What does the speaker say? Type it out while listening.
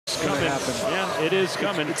going to happen. Yeah, it is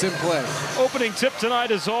coming. It's in play. Opening tip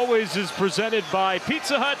tonight, as always, is presented by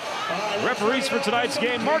Pizza Hut. Referees for tonight's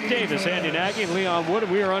game, Mark Davis, Andy Nagy, and Leon Wood,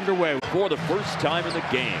 and we are underway. For the first time in the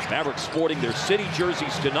game, Mavericks sporting their city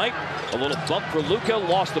jerseys tonight. A little bump for Luka,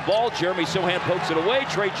 lost the ball. Jeremy Sochan pokes it away.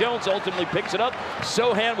 Trey Jones ultimately picks it up.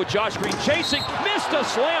 Sochan with Josh Green chasing, missed a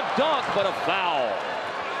slam dunk, but a foul.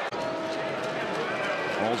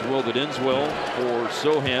 All's well that ends well for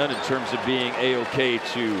Sochan in terms of being A-OK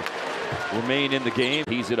to remain in the game.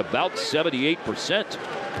 He's at about 78%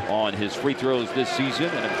 on his free throws this season,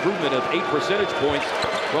 an improvement of 8 percentage points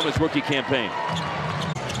from his rookie campaign.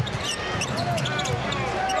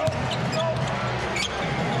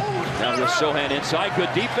 Now here's Sochan inside,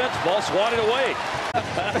 good defense, ball swatted away.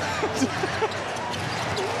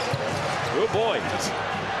 Oh boy.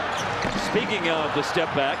 Speaking of the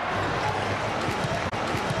step back.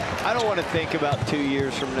 I don't want to think about 2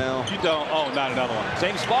 years from now. You don't? Oh, not another one.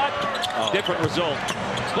 Same spot, different result.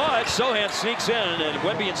 But Sochan sneaks in, and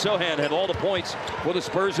Wemby and Sochan have all the points for the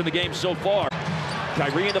Spurs in the game so far.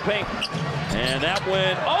 Kyrie in the paint. And that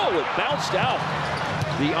went, it bounced out.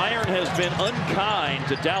 The iron has been unkind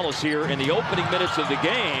to Dallas here in the opening minutes of the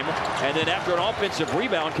game. And then after an offensive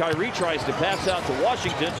rebound, Kyrie tries to pass out to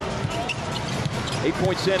Washington.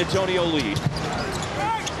 8-point San Antonio lead.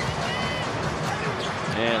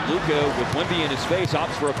 And Luka, with Wemby in his face,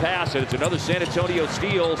 opts for a pass, and it's another San Antonio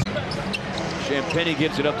steal. Champagnie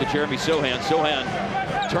gives it up to Jeremy Sochan. Sochan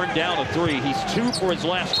turned down a three. He's 2 for his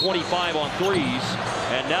last 25 on threes.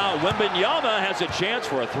 And now Wembanyama has a chance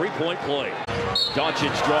for a three-point play.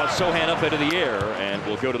 Doncic draws Sochan up into the air and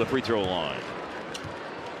will go to the free throw line.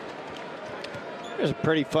 There's a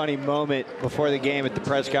pretty funny moment before the game at the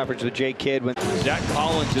press conference with Jay Kidd when Zach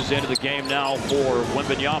Collins is into the game now for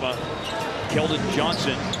Wembanyama. Keldon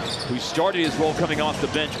Johnson, who started his role coming off the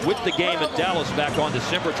bench with the game at Dallas back on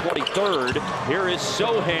December 23rd. Here is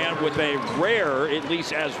Sochan with a rare, at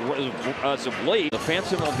least as of late. The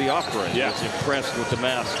Phantom of the Opera is impressed with the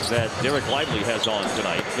mask that Derek Lively has on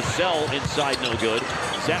tonight. Vassell inside, no good.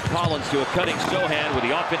 Zach Collins to a cutting Sochan with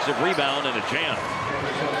the offensive rebound and a jam.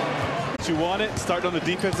 You want it, start on the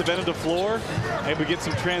defensive end of the floor, able to get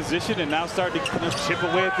some transition, and now start to kind of chip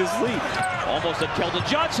away at this lead. Almost let Keldon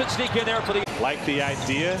Johnson sneak in there for the... Like the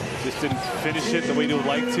idea, just didn't finish it the way he would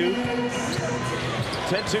like to. 10-2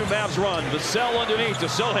 Mavs run. Vassell underneath to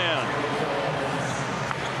Sochan.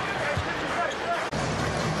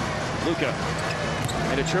 Luka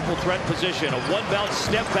in a triple threat position. A one-bounce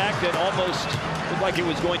step back that almost looked like it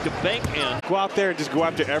was going to bank in. Go out there and just go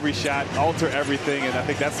after every shot, alter everything, and I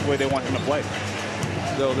think that's the way they want him to play.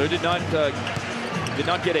 So they did not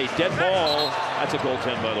get a dead ball. That's a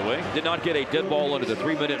goaltend, by the way. Did not get a dead ball under the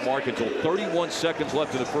 3-minute mark until 31 seconds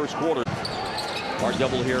left in the first quarter. Our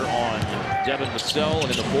double here on Devin Vassell,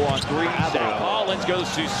 and in the 4-on-3, Zach Collins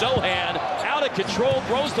goes to Sochan, out of control,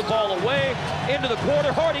 throws the ball away into the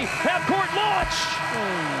corner. Hardy, half-court launch.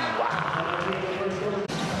 Wow.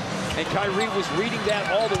 And Kyrie was reading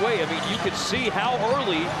that all the way. I mean, you could see how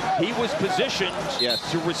early he was positioned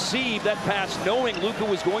to receive that pass, knowing Luka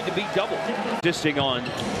was going to be doubled. Insisting on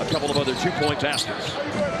a couple of other two-point baskets.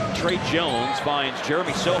 Trey Jones finds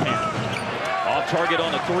Jeremy Sochan. Off target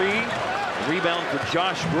on a three. Rebound for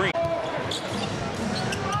Josh Green.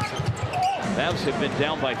 Mavs have been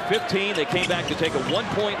down by 15. They came back to take a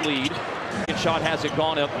 1-point lead. The shot hasn't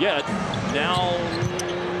gone up yet. Now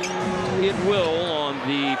it will on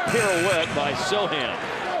the pirouette by Sochan.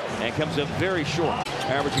 And comes up very short.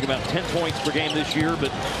 Averaging about 10 points per game this year,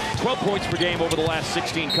 but 12 points per game over the last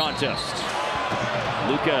 16 contests.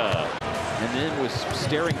 Luka. And then was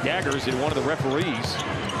staring daggers at one of the referees.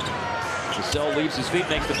 Vassell leaves his feet,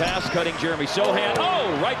 makes the pass, cutting Jeremy Sochan.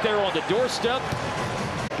 Right there on the doorstep.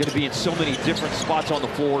 Going to be in so many different spots on the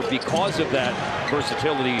floor because of that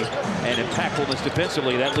versatility and impactfulness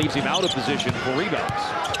defensively. That leaves him out of position for rebounds.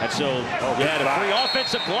 And so, a free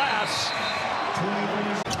offensive glass.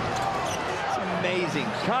 amazing.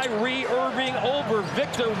 Kyrie Irving over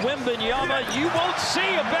Victor Wembanyama. You won't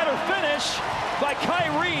see a better finish by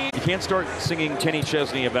Kyrie. You can't start singing Kenny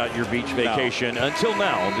Chesney about your beach vacation until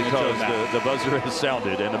now, because the buzzer has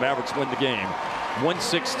sounded and the Mavericks win the game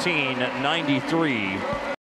 116-93.